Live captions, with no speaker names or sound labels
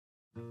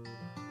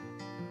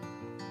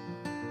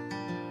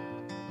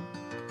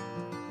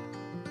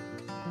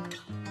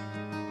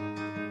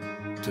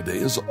Today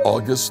is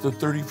August the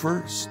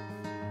 31st.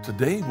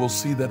 Today we'll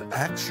see that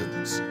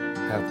actions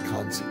have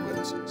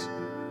consequences.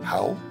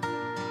 How?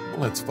 Well,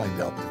 let's find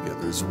out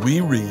together as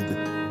we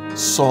read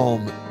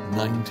Psalm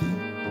 90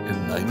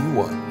 and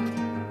 91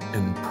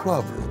 and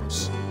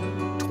Proverbs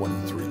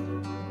 23.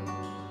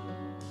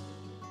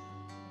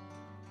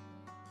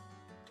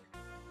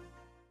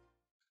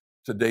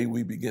 Today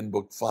we begin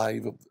book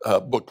 4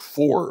 of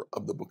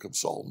the book of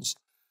Psalms,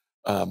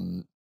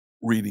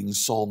 reading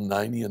Psalm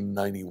 90 and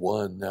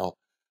 91. Now,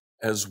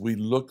 as we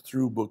look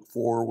through book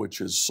 4, which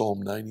is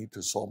Psalm 90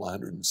 to Psalm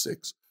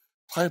 106,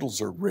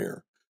 titles are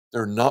rare.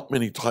 There are not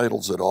many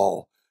titles at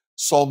all.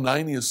 Psalm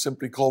 90 is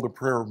simply called a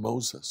prayer of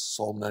Moses.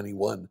 Psalm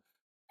 91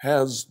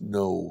 has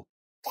no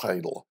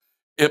title.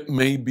 It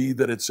may be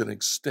that it's an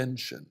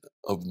extension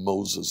of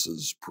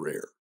Moses's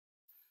prayer.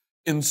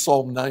 In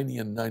Psalm 90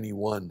 and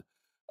 91,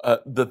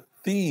 the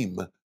theme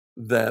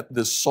that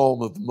this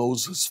Psalm of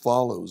Moses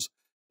follows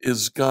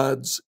is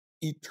God's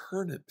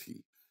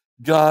eternity.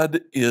 God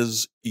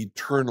is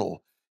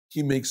eternal.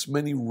 He makes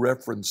many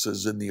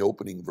references in the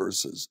opening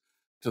verses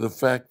to the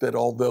fact that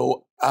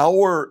although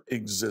our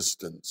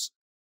existence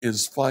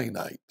is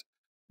finite,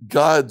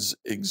 God's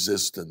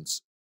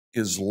existence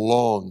is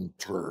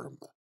long-term.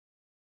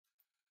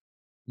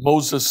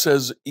 Moses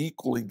says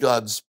equally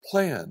God's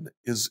plan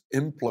is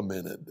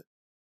implemented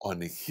on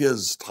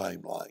his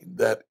timeline,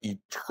 that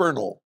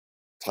eternal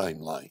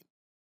timeline.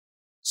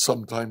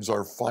 Sometimes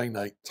our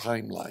finite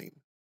timeline,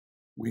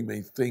 we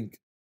may think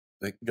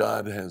that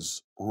God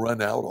has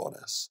run out on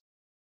us.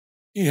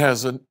 He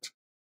hasn't,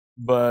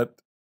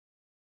 but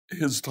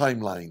his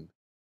timeline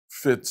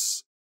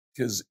fits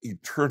his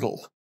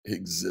eternal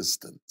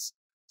existence.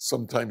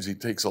 Sometimes he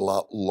takes a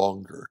lot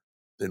longer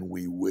than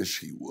we wish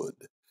he would.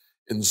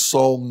 In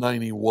Psalm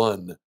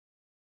 91,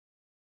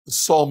 the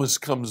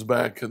psalmist comes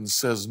back and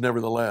says,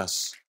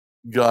 nevertheless,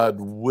 God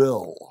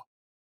will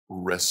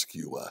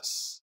rescue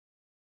us.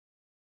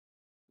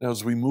 Now,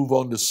 as we move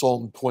on to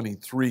Psalm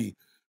 23,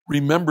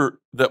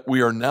 remember that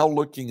we are now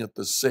looking at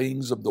the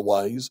sayings of the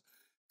wise.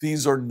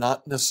 These are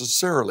not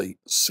necessarily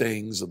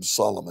sayings of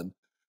Solomon.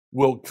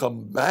 We'll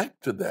come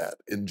back to that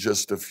in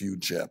just a few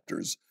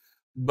chapters.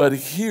 But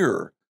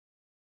here,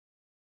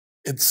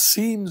 it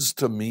seems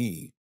to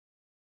me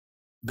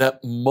that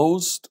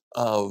most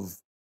of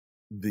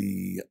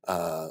the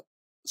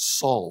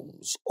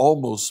Psalms,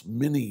 almost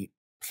many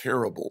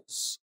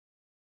parables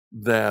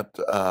that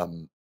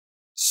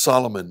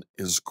Solomon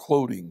is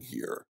quoting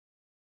here,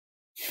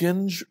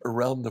 hinge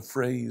around the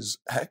phrase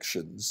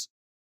actions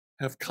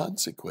have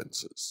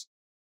consequences.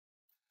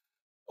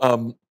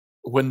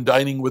 When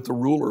dining with a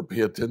ruler, pay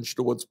attention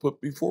to what's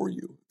put before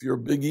you. If you're a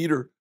big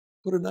eater,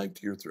 put a knife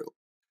to your throat.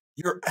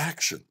 Your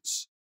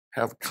actions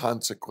have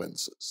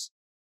consequences.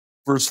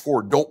 Verse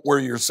 4, don't wear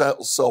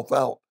yourself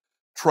out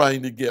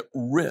trying to get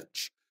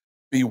rich.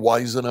 Be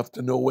wise enough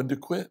to know when to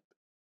quit.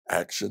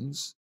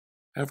 Actions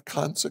have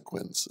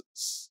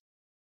consequences.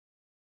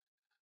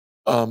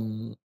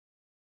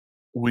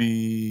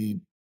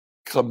 We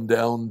come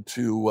down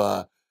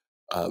to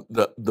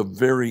the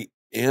very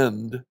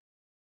end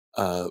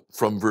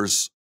from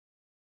verse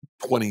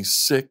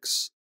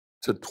 26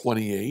 to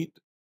 28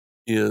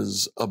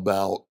 is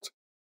about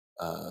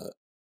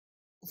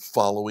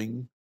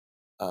following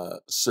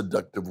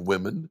seductive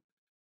women.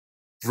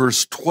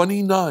 Verse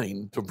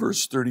 29 to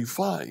verse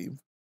 35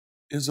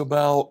 is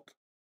about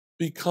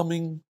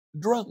becoming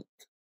drunk.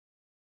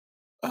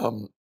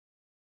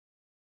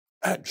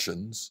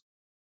 Actions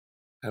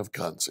have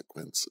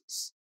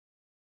consequences.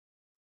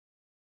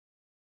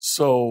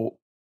 So,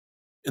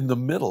 in the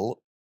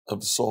middle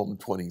of Psalm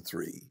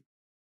 23,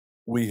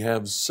 we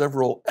have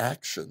several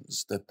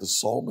actions that the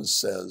psalmist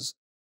says,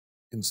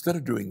 instead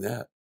of doing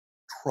that,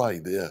 try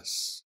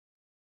this.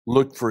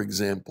 Look, for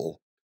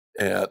example,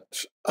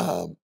 at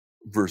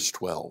verse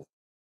 12.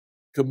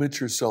 Commit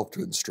yourself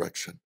to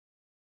instruction.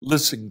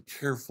 Listen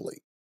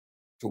carefully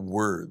to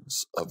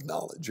words of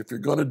knowledge. If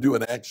you're going to do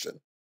an action,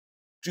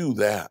 do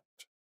that.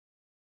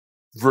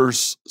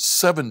 Verse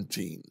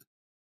 17,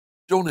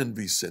 don't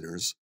envy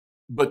sinners,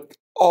 but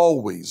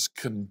always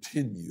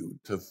continue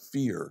to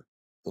fear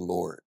the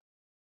Lord.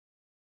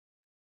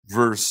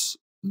 Verse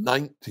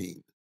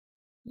 19,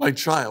 my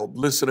child,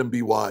 listen and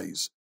be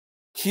wise.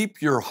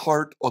 Keep your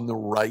heart on the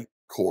right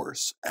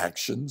course.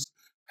 Actions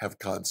have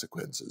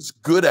consequences.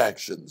 Good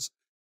actions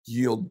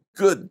yield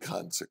good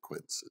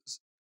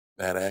consequences.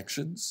 Bad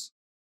actions,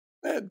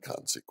 bad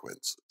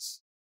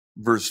consequences.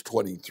 Verse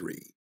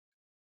 23,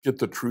 get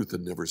the truth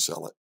and never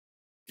sell it.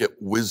 Get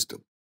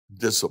wisdom,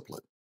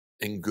 discipline,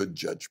 and good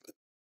judgment.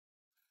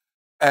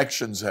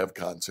 Actions have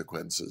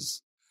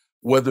consequences.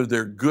 Whether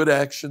they're good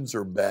actions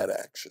or bad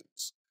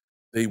actions,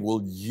 they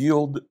will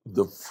yield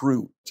the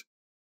fruit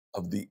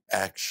of the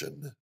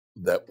action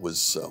that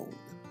was sown.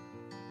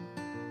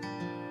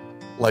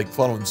 Like,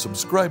 follow, and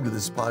subscribe to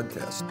this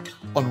podcast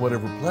on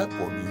whatever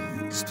platform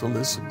you use to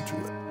listen to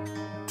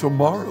it.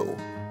 Tomorrow,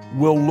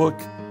 we'll look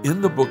in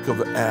the book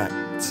of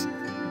Acts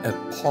at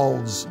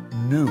Paul's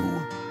new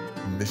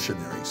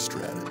missionary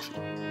strategy.